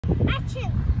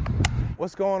Action!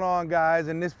 What's going on, guys?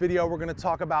 In this video, we're going to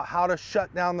talk about how to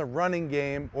shut down the running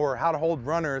game or how to hold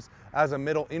runners as a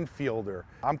middle infielder.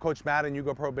 I'm Coach Matt at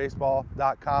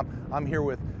YouGoProBaseball.com. I'm here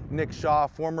with Nick Shaw,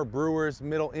 former Brewers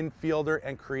Middle Infielder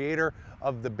and creator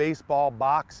of the Baseball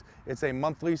Box. It's a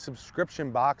monthly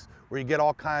subscription box where you get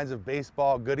all kinds of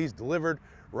baseball goodies delivered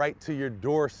right to your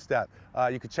doorstep.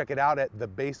 You can check it out at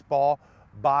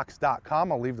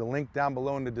thebaseballbox.com. I'll leave the link down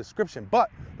below in the description.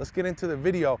 But let's get into the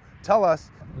video. Tell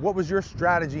us, what was your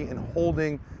strategy in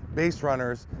holding base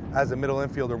runners as a middle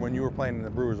infielder when you were playing in the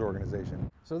Brewers organization?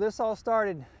 So this all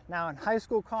started now in high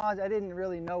school, college. I didn't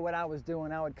really know what I was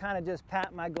doing. I would kind of just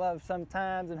pat my gloves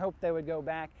sometimes and hope they would go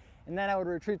back, and then I would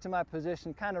retreat to my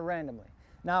position kind of randomly.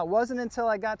 Now, it wasn't until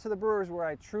I got to the Brewers where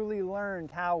I truly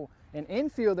learned how an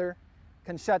infielder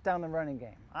can shut down the running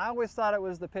game. I always thought it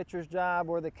was the pitcher's job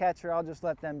or the catcher. I'll just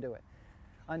let them do it.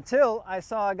 Until I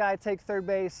saw a guy take third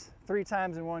base 3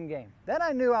 times in one game. Then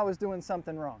I knew I was doing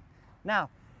something wrong. Now,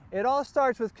 it all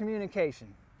starts with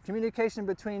communication. Communication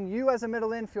between you as a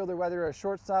middle infielder, whether you're a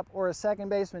shortstop or a second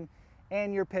baseman,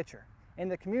 and your pitcher. And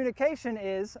the communication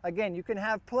is, again, you can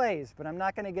have plays, but I'm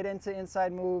not going to get into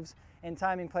inside moves and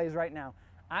timing plays right now.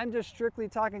 I'm just strictly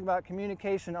talking about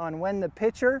communication on when the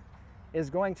pitcher is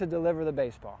going to deliver the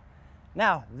baseball.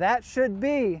 Now, that should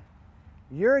be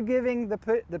you're giving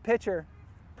the pitcher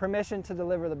permission to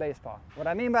deliver the baseball. What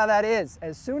I mean by that is,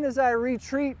 as soon as I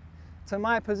retreat to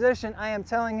my position, I am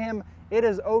telling him it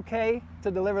is okay to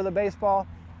deliver the baseball,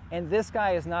 and this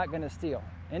guy is not going to steal.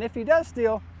 And if he does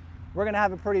steal, we're going to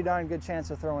have a pretty darn good chance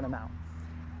of throwing him out.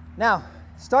 Now,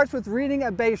 it starts with reading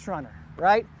a base runner,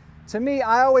 right? To me,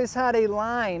 I always had a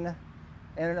line,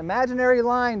 an imaginary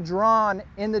line drawn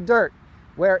in the dirt,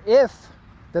 where if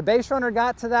the base runner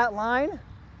got to that line,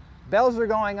 bells are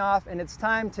going off and it's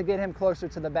time to get him closer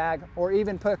to the bag or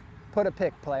even put a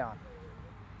pick play on.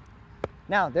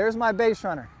 Now, there's my base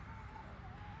runner.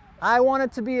 I want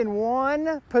it to be in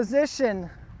one position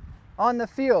on the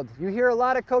field. You hear a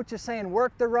lot of coaches saying,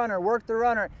 work the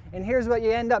runner, and here's what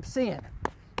you end up seeing.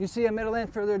 You see a middle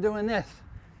infielder doing this.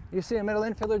 You see a middle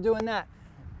infielder doing that.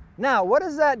 Now, what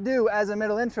does that do as a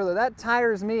middle infielder? That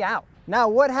tires me out. Now,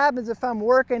 what happens if I'm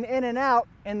working in and out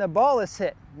and the ball is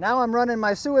hit? Now I'm running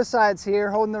my suicides here,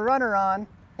 holding the runner on,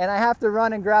 and I have to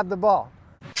run and grab the ball.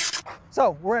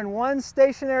 So we're in one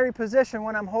stationary position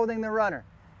when I'm holding the runner.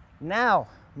 Now,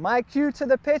 my cue to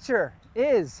the pitcher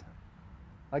is,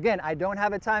 again, I don't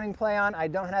have a timing play on, I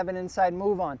don't have an inside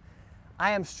move on.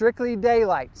 I am strictly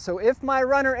daylight. So if my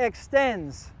runner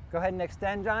extends, go ahead and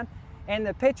extend, John, and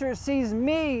the pitcher sees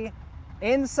me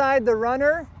inside the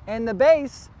runner and the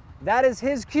base, that is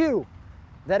his cue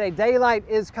that a daylight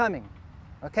is coming.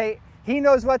 Okay, he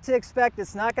knows what to expect.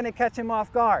 It's not going to catch him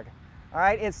off guard. All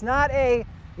right, it's not a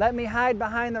let me hide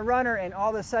behind the runner and all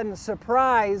of a sudden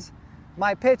surprise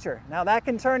my pitcher. Now that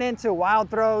can turn into wild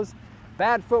throws,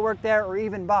 bad footwork there, or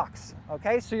even balks.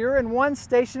 Okay, so you're in one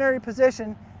stationary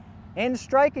position in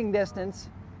striking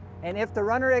distance, and if the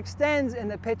runner extends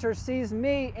and the pitcher sees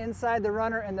me inside the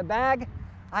runner and the bag,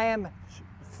 I am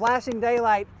flashing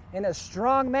daylight in a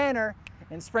strong manner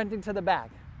and sprinting to the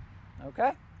bag.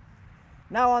 Okay?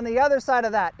 Now on the other side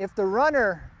of that, if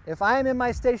I am in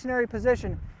my stationary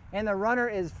position and the runner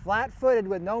is flat-footed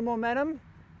with no momentum,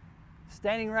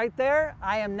 standing right there,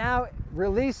 I am now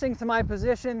releasing to my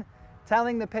position,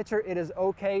 telling the pitcher it is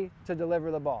okay to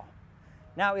deliver the ball.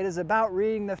 Now it is about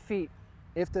reading the feet.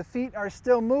 If the feet are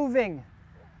still moving,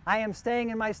 I am staying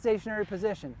in my stationary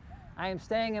position. I am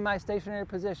staying in my stationary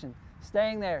position,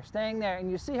 staying there, and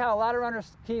you see how a lot of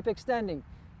runners keep extending.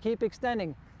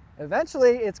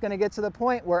 Eventually, it's going to get to the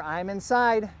point where I'm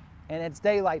inside and it's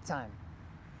daylight time.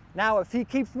 Now, if he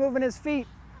keeps moving his feet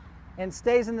and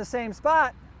stays in the same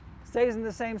spot,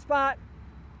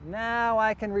 now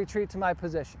I can retreat to my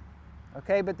position.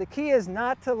 Okay, but the key is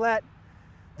not to let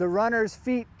the runner's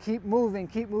feet keep moving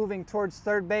towards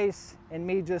third base and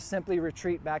me just simply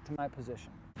retreat back to my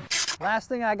position. Last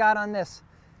thing I got on this.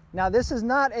 Now, this is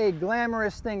not a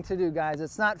glamorous thing to do, guys.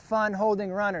 It's not fun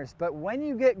holding runners, but when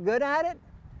you get good at it,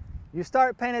 you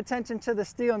start paying attention to the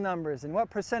steal numbers and what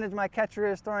percentage my catcher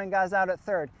is throwing guys out at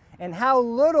third and how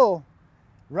little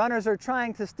runners are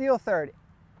trying to steal third.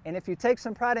 And if you take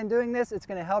some pride in doing this, it's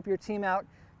going to help your team out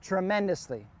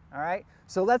tremendously. All right?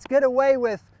 So let's get away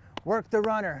with work the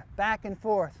runner, back and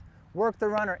forth, work the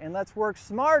runner, and let's work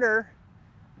smarter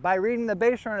by reading the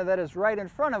base runner that is right in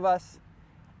front of us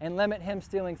and limit him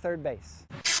stealing third base.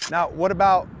 Now, what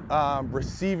about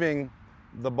receiving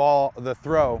the ball, the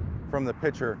throw from the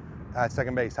pitcher at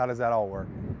second base? How does that all work?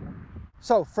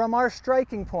 So from our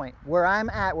striking point, where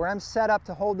I'm set up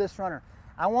to hold this runner,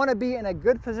 I want to be in a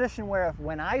good position where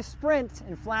when I sprint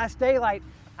in flash daylight,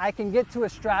 I can get to a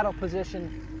straddle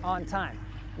position on time.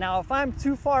 Now, if I'm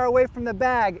too far away from the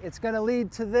bag, it's going to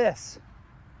lead to this.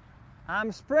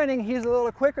 I'm sprinting, he's a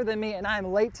little quicker than me, and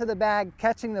I'm late to the bag,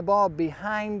 catching the ball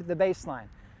behind the baseline.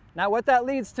 Now, what that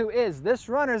leads to is this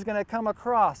runner is going to come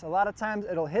across. A lot of times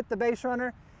it'll hit the base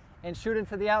runner and shoot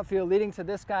into the outfield, leading to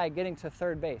this guy getting to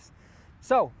third base.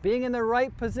 So, being in the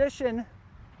right position,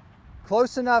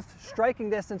 close enough striking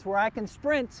distance where I can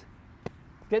sprint,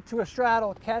 get to a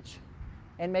straddle, catch,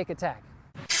 and make a tag.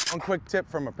 One quick tip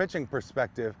from a pitching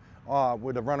perspective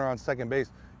with a runner on second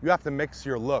base, you have to mix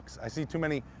your looks. I see too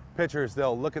many pitchers,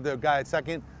 they'll look at the guy at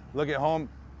second, look at home,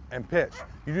 and pitch.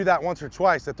 You do that once or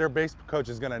twice, that their base coach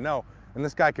is gonna know, and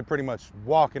this guy could pretty much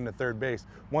walk into third base.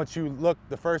 Once you look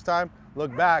the first time,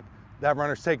 look back, that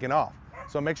runner's taking off.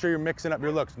 So make sure you're mixing up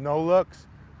your looks. No looks,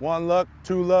 one look,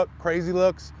 two look, crazy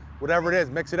looks, whatever it is,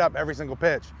 mix it up every single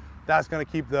pitch. That's gonna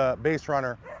keep the base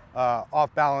runner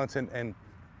off balance and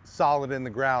solid in the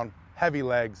ground, heavy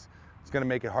legs. It's gonna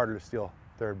make it harder to steal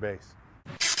third base.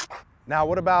 Now,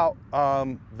 what about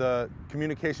the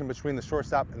communication between the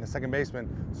shortstop and the second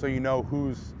baseman so you know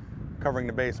who's covering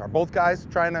the base? Are both guys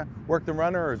trying to work the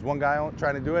runner, or is one guy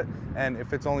trying to do it? And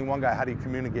if it's only one guy, how do you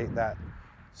communicate that?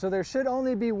 So there should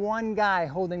only be one guy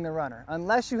holding the runner,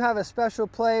 unless you have a special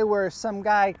play where some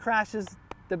guy crashes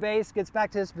the base, gets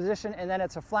back to his position, and then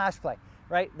it's a flash play,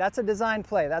 right? That's a design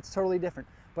play, that's totally different.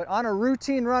 But on a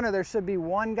routine runner, there should be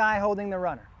one guy holding the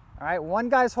runner, all right? One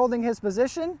guy's holding his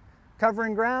position,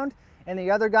 covering ground, and the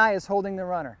other guy is holding the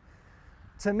runner.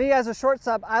 To me, as a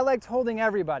shortstop, I liked holding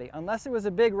everybody. Unless it was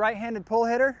a big right-handed pull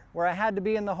hitter where I had to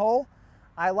be in the hole,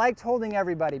 I liked holding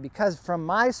everybody because from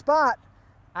my spot,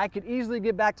 I could easily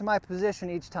get back to my position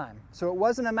each time. So it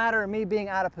wasn't a matter of me being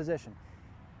out of position.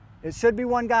 It should be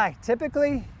one guy.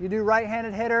 Typically, you do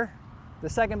right-handed hitter, the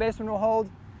second baseman will hold,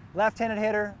 left-handed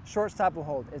hitter, shortstop will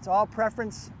hold. It's all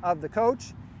preference of the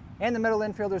coach and the middle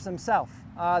infielders themselves.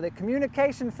 The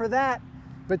communication for that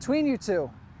between you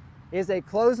two is a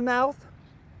closed mouth,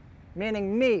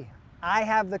 meaning me, I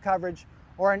have the coverage,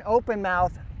 or an open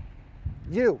mouth,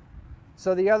 you.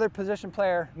 So the other position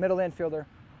player, middle infielder,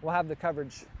 will have the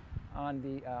coverage on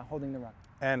the holding the run.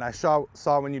 And I saw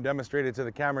when you demonstrated to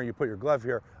the camera, you put your glove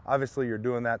here. Obviously, you're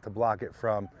doing that to block it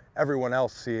from everyone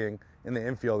else seeing in the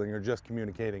infield, and you're just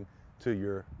communicating to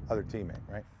your other teammate,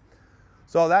 right?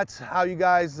 So that's how you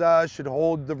guys should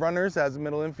hold the runners as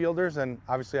middle infielders, and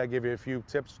obviously I gave you a few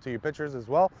tips to your pitchers as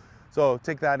well. So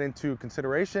take that into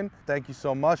consideration. Thank you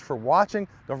so much for watching.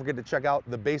 Don't forget to check out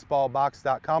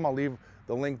thebaseballbox.com. I'll leave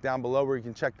the link down below where you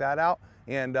can check that out.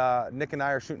 And Nick and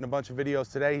I are shooting a bunch of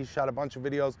videos today. He shot a bunch of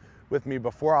videos with me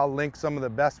before. I'll link some of the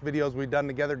best videos we've done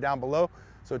together down below.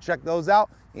 So check those out,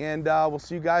 and we'll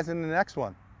see you guys in the next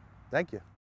one. Thank you.